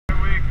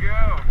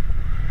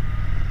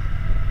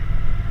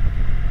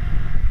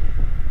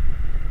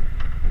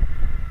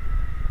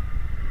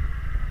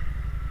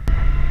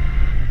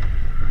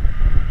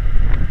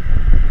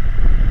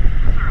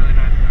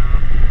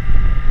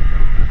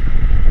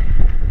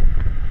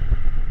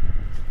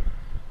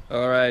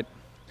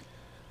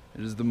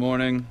It is the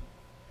morning.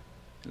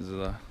 This is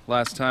the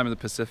last time in the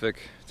Pacific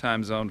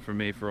time zone for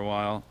me for a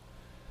while.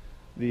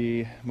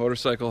 The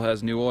motorcycle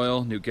has new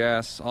oil, new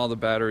gas, all the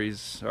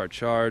batteries are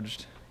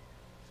charged.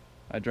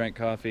 I drank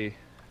coffee.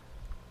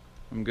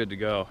 I'm good to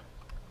go.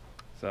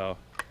 So,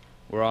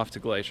 we're off to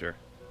Glacier.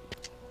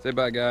 Say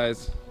bye,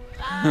 guys.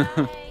 Bye.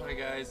 Bye,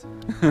 guys.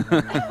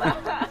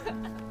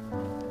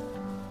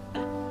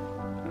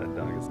 That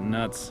dog is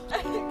nuts.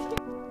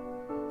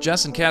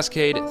 Jess and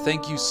Cascade,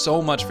 thank you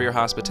so much for your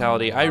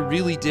hospitality. I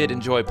really did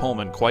enjoy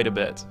Pullman quite a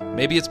bit.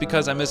 Maybe it's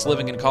because I miss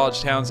living in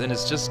college towns and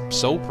it's just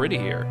so pretty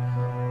here.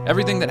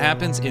 Everything that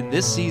happens in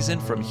this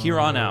season from here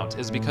on out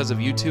is because of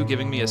you two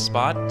giving me a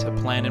spot to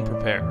plan and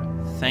prepare.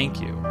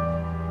 Thank you.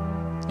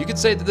 You could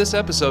say that this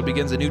episode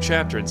begins a new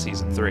chapter in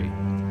Season 3.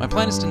 My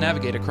plan is to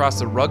navigate across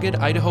the rugged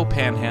Idaho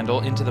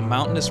panhandle into the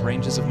mountainous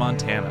ranges of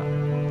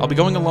Montana. I'll be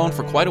going alone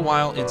for quite a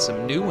while in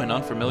some new and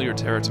unfamiliar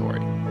territory.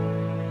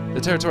 The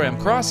territory I'm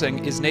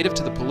crossing is native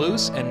to the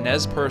Palouse and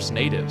Nez Perce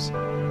natives.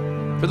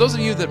 For those of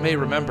you that may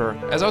remember,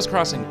 as I was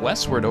crossing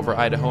westward over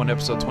Idaho in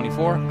episode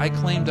 24, I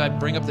claimed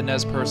I'd bring up the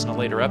Nez Perce in a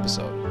later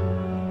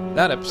episode.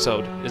 That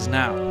episode is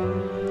now.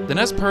 The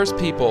Nez Perce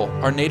people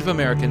are Native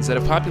Americans that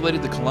have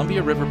populated the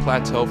Columbia River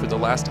Plateau for the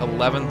last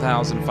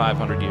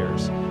 11,500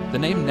 years. The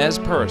name Nez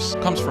Perce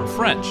comes from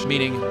French,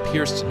 meaning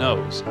pierced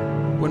nose.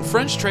 When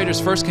French traders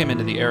first came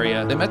into the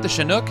area, they met the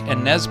Chinook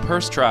and Nez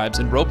Perce tribes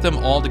and roped them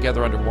all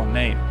together under one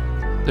name.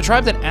 The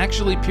tribe that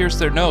actually pierced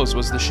their nose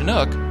was the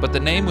Chinook, but the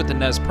name with the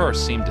Nez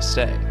Perce seemed to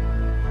stay.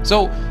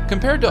 So,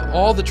 compared to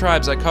all the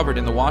tribes I covered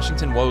in the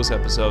Washington Woes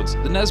episodes,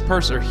 the Nez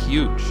Perce are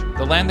huge.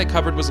 The land they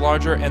covered was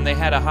larger and they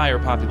had a higher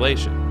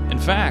population. In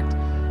fact,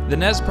 the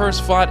Nez Perce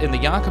fought in the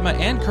Yakima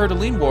and Coeur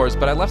d'Alene Wars,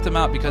 but I left them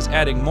out because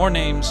adding more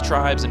names,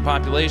 tribes, and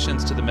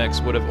populations to the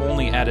mix would have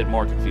only added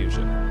more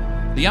confusion.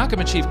 The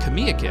Yakima chief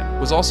Kamiakin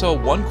was also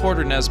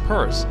one-quarter Nez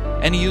Perce,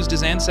 and he used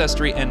his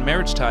ancestry and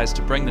marriage ties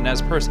to bring the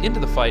Nez Perce into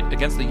the fight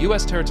against the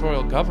U.S.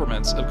 territorial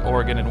governments of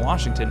Oregon and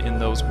Washington in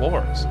those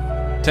wars.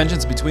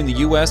 Tensions between the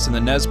U.S. and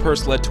the Nez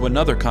Perce led to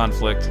another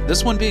conflict,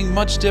 this one being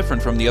much different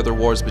from the other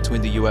wars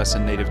between the U.S.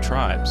 and native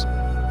tribes.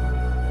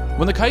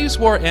 When the Cayuse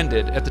War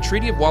ended at the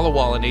Treaty of Walla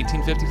Walla in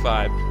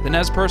 1855, the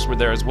Nez Perce were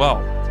there as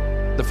well.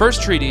 The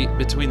first treaty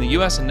between the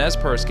U.S. and Nez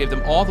Perce gave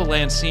them all the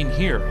land seen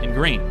here in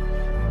green.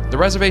 The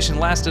reservation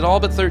lasted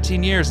all but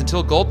 13 years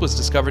until gold was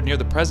discovered near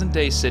the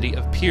present-day city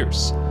of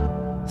Pierce.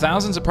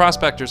 Thousands of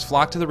prospectors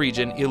flocked to the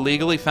region,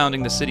 illegally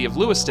founding the city of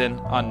Lewiston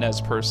on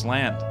Nez Perce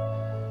land.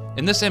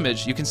 In this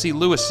image, you can see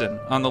Lewiston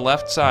on the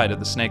left side of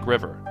the Snake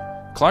River.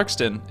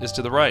 Clarkston is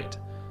to the right.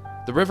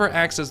 The river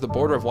acts as the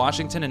border of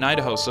Washington and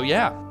Idaho, so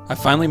yeah, I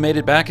finally made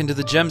it back into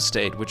the Gem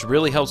State, which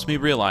really helps me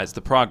realize the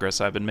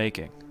progress I've been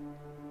making.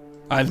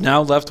 I've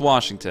now left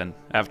Washington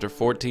after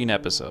 14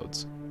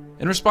 episodes.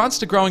 In response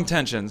to growing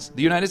tensions,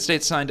 the United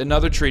States signed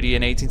another treaty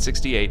in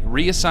 1868,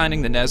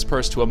 reassigning the Nez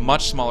Perce to a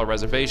much smaller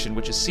reservation,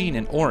 which is seen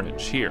in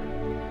orange here.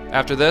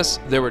 After this,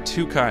 there were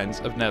two kinds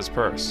of Nez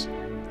Perce: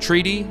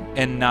 treaty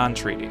and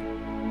non-treaty.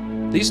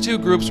 These two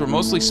groups were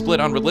mostly split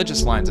on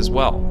religious lines as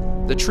well.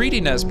 The treaty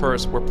Nez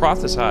Perce were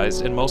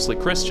Prothesized and mostly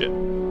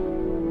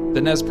Christian. The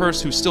Nez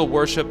Perce who still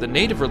worship the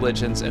native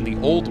religions and the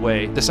old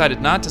way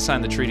decided not to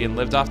sign the treaty and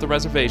lived off the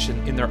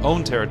reservation in their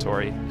own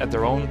territory at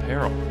their own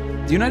peril.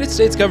 The United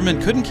States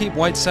government couldn't keep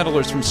white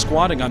settlers from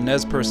squatting on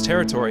Nez Perce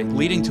territory,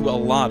 leading to a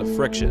lot of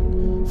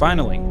friction.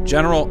 Finally,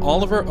 General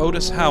Oliver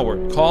Otis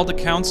Howard called a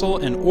council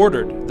and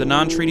ordered the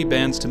non-treaty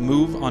bands to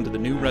move onto the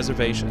new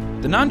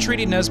reservation. The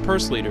non-treaty Nez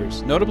Perce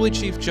leaders, notably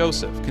Chief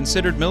Joseph,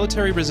 considered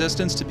military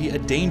resistance to be a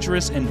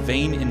dangerous and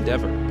vain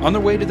endeavor. On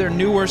their way to their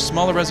newer,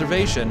 smaller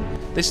reservation,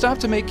 they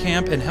stopped to make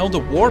camp and held a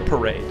war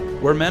parade,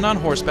 where men on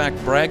horseback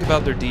brag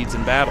about their deeds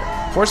in battle.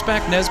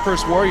 Horseback Nez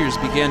Perce warriors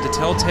began to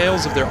tell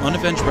tales of their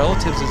unavenged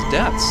relatives'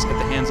 deaths at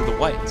the hands of the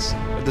whites.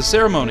 The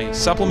ceremony,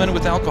 supplemented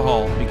with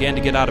alcohol, began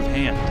to get out of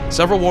hand.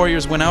 Several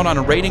warriors went out on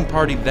a raiding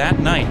party that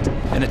night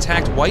and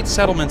attacked white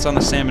settlements on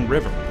the Salmon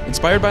River.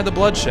 Inspired by the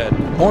bloodshed,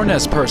 more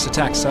Nez Perce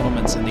attacked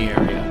settlements in the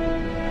area.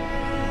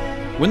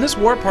 When this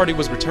war party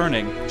was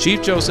returning,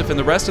 Chief Joseph and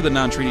the rest of the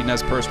non-treaty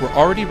Nez Perce were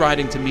already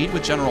riding to meet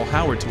with General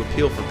Howard to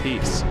appeal for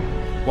peace.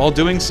 While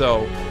doing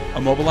so, a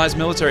mobilized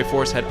military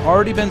force had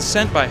already been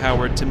sent by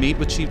Howard to meet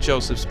with Chief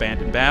Joseph's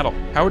band in battle.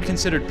 Howard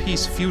considered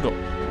peace futile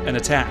and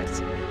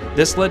attacked.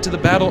 This led to the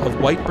Battle of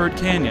Whitebird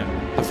Canyon,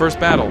 the first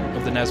battle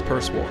of the Nez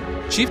Perce War.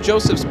 Chief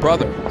Joseph's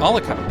brother,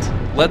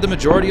 Ollicott, led the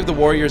majority of the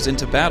warriors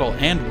into battle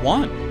and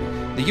won.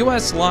 The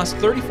U.S. lost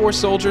 34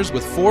 soldiers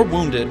with 4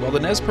 wounded, while the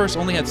Nez Perce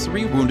only had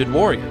 3 wounded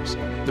warriors.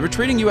 The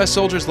retreating U.S.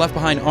 soldiers left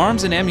behind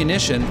arms and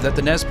ammunition that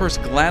the Nez Perce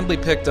gladly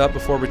picked up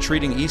before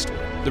retreating eastward.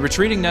 The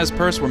retreating Nez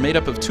Perce were made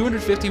up of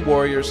 250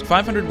 warriors,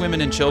 500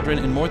 women and children,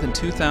 and more than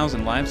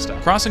 2,000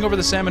 livestock. Crossing over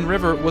the Salmon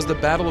River was the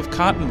Battle of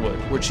Cottonwood,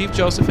 where Chief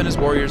Joseph and his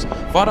warriors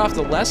fought off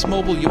the less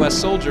mobile U.S.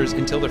 soldiers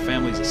until their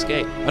families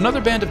escaped.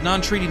 Another band of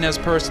non-treaty Nez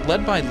Perce,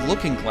 led by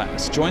Looking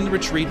Glass, joined the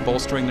retreat,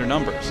 bolstering their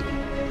numbers.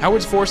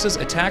 Howard's forces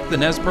attacked the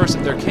Nez Perce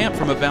at their camp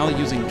from a valley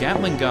using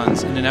Gatling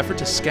guns in an effort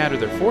to scatter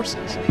their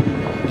forces.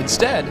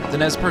 Instead, the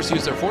Nez Perce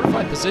used their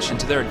fortified position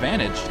to their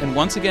advantage and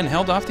once again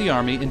held off the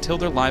army until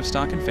their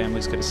livestock and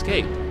families could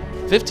escape.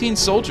 15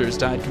 soldiers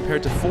died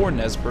compared to 4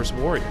 Nez Perce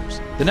warriors.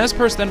 The Nez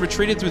Perce then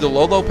retreated through the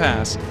Lolo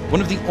Pass,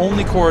 one of the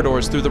only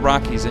corridors through the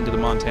Rockies into the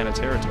Montana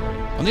Territory.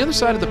 On the other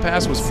side of the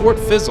pass was Fort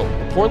Fizzle,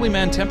 a poorly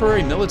manned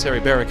temporary military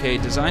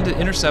barricade designed to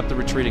intercept the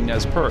retreating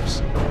Nez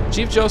Perce.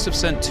 Chief Joseph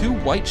sent 2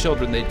 white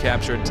children they'd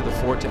captured to the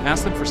fort to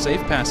ask them for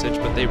safe passage,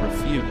 but they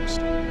refused.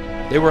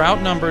 They were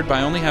outnumbered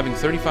by only having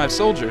 35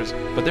 soldiers,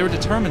 but they were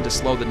determined to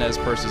slow the Nez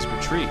Perce's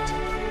retreat.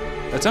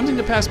 Attempting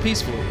to pass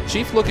peacefully,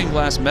 Chief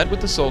Lookingglass met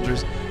with the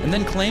soldiers and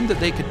then claimed that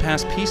they could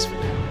pass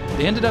peacefully.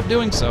 They ended up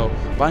doing so,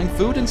 buying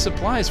food and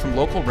supplies from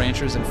local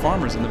ranchers and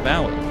farmers in the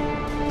valley.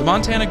 The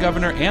Montana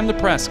governor and the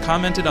press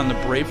commented on the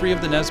bravery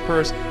of the Nez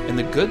Perce and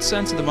the good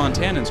sense of the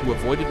Montanans who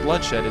avoided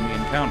bloodshed in the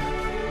encounter.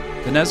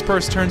 The Nez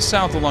Perce turned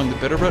south along the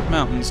Bitterroot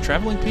Mountains,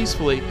 traveling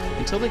peacefully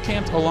until they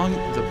camped along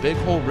the Big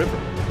Hole River.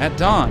 At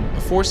dawn, a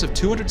force of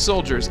 200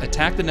 soldiers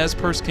attacked the Nez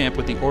Perce camp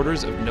with the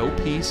orders of no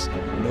peace,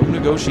 no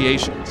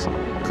negotiations.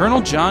 Colonel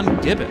John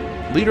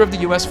Gibbon, leader of the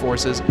U.S.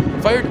 forces,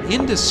 fired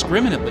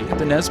indiscriminately at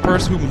the Nez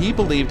Perce, whom he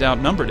believed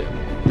outnumbered him.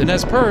 The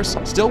Nez Perce,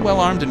 still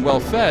well-armed and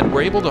well-fed,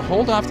 were able to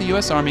hold off the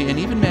U.S. Army and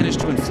even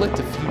managed to inflict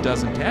a few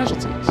dozen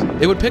casualties.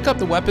 They would pick up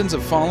the weapons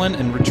of fallen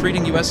and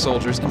retreating U.S.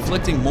 soldiers,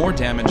 inflicting more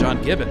damage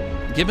on Gibbon.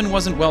 Gibbon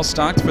wasn't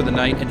well-stocked for the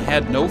night and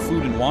had no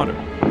food and water.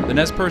 The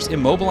Nez Perce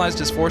immobilized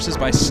his forces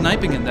by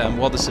sniping at them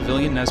while the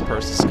civilian Nez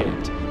Perce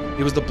escaped.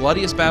 It was the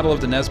bloodiest battle of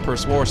the Nez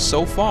Perce War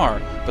so far,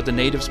 but the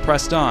natives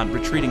pressed on,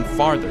 retreating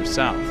farther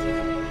south.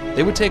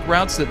 They would take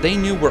routes that they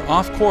knew were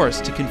off course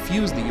to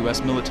confuse the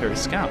U.S. military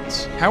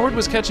scouts. Howard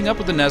was catching up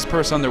with the Nez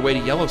Perce on their way to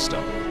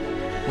Yellowstone.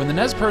 When the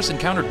Nez Perce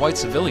encountered white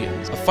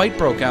civilians, a fight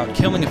broke out,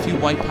 killing a few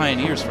white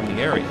pioneers from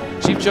the area.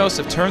 Chief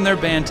Joseph turned their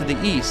band to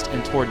the east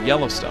and toward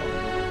Yellowstone.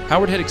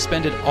 Howard had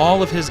expended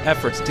all of his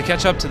efforts to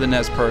catch up to the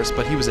Nez Perce,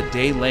 but he was a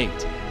day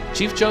late.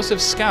 Chief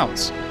Joseph's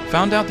scouts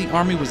found out the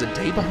army was a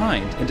day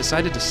behind and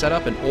decided to set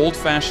up an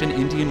old-fashioned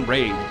Indian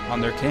raid on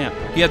their camp.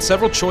 He had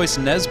several choice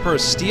Nez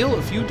Perce steal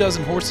a few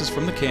dozen horses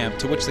from the camp,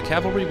 to which the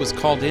cavalry was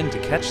called in to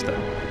catch them.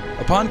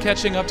 Upon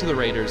catching up to the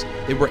raiders,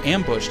 they were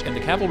ambushed and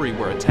the cavalry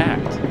were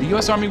attacked. The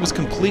U.S. Army was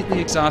completely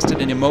exhausted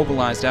and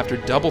immobilized after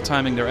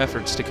double-timing their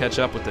efforts to catch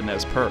up with the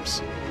Nez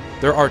Perce.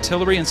 Their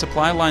artillery and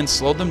supply lines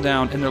slowed them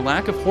down, and their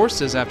lack of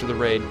horses after the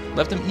raid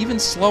left them even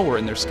slower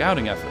in their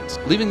scouting efforts.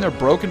 Leaving their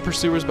broken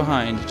pursuers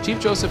behind, Chief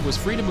Joseph was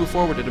free to move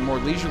forward at a more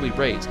leisurely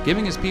rate,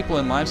 giving his people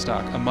and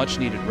livestock a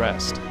much-needed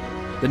rest.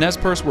 The Nez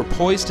Perce were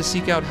poised to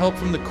seek out help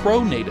from the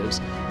Crow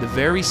natives, the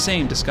very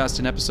same discussed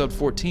in episode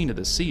 14 of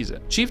this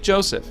season. Chief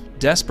Joseph,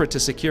 desperate to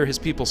secure his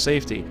people's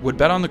safety, would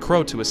bet on the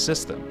Crow to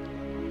assist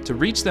them. To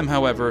reach them,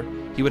 however,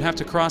 he would have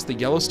to cross the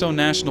Yellowstone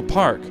National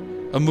Park,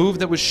 a move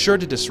that was sure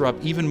to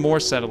disrupt even more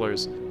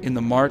settlers in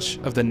the march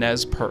of the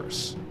Nez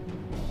Perce.